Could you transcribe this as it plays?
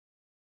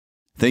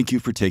Thank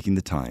you for taking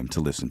the time to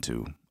listen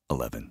to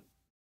 11.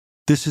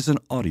 This is an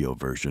audio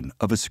version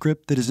of a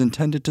script that is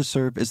intended to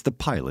serve as the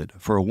pilot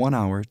for a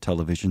 1-hour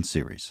television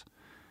series.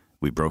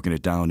 We've broken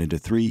it down into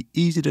 3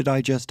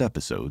 easy-to-digest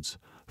episodes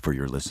for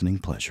your listening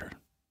pleasure.